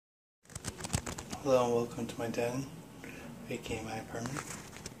Hello and welcome to my den, aka my apartment.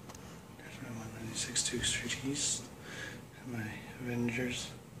 There's my 196 Duke Street East, and my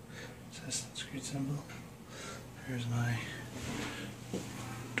Avengers Assassin's Creed symbol. There's my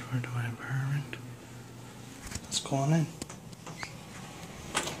door to my apartment. Let's go on in.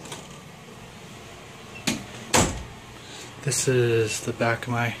 This is the back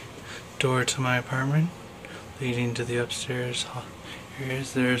of my door to my apartment, leading to the upstairs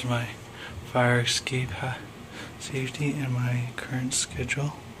areas. There's my fire escape safety and my current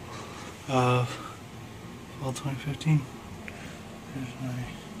schedule of fall 2015. There's my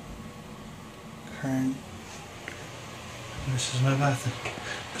current, and this is my bathroom.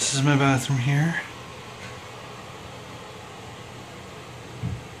 This is my bathroom here.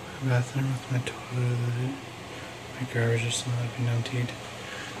 My bathroom with my toilet. My garbage is still not being emptied.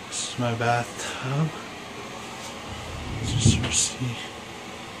 This is my bathtub. Let's just sort of see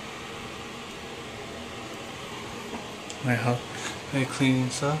my cleaning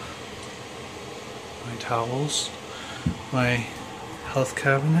stuff, my towels, my health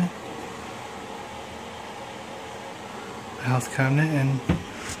cabinet, and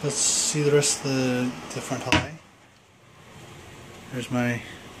let's see the rest of the front hallway. There's my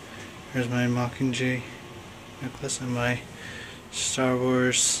Mockingjay necklace and my Star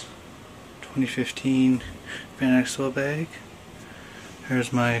Wars 2015 Van Expo bag.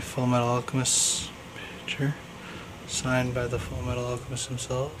 Here's my Full Metal Alchemist picture, signed by the Full Metal Alchemist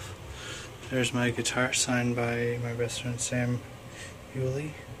himself. There's my guitar, signed by my best friend Sam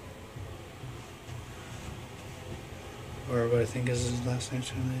Hewley, or what I think is his last name,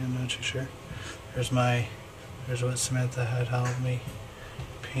 I'm not too sure. There's what Samantha had helped me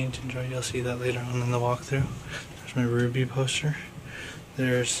paint and draw. You'll see that later on in the walkthrough. There's my Ruby poster.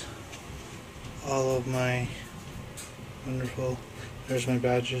 There's all of my wonderful, there's my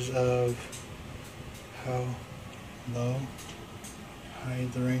badges of how low, high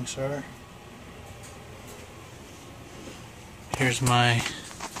the ranks are. Here's my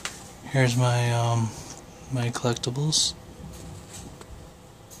my collectibles.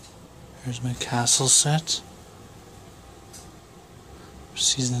 Here's my castle set.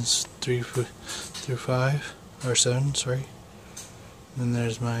 Seasons 3 through 5 or 7, sorry. And then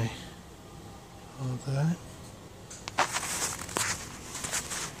there's my all of that.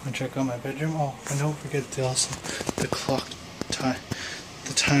 I'll check out my bedroom. Oh, and don't forget the clock time,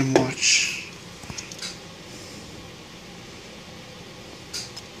 the time watch.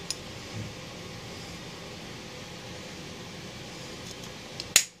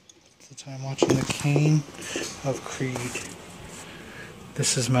 The time watch and the cane of Creed.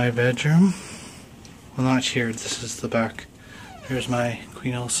 This is my bedroom. Well, not here. This is the back. Here's my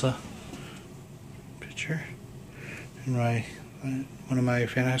Queen Elsa picture, and one of my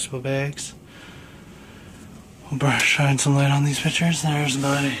Fan Expo bags. We'll shine some light on these pictures. There's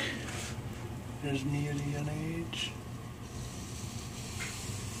me at a young age.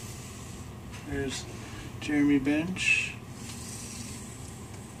 There's Jeremy Bench.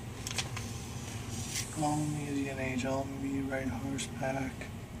 All me at a young age. All me riding horseback.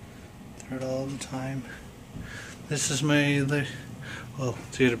 Through it all the time. This is my, well,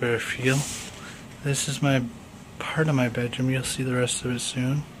 to get a better feel, this is my part of my bedroom. You'll see the rest of it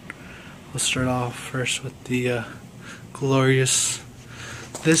soon. We'll start off first with the glorious,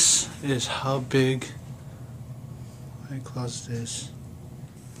 this is how big my closet is.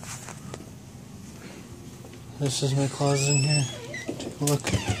 This is my closet in here. Take a look.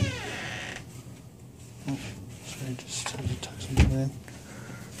 Oh, sorry, just had to tuck something in.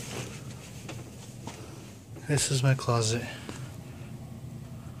 This is my closet.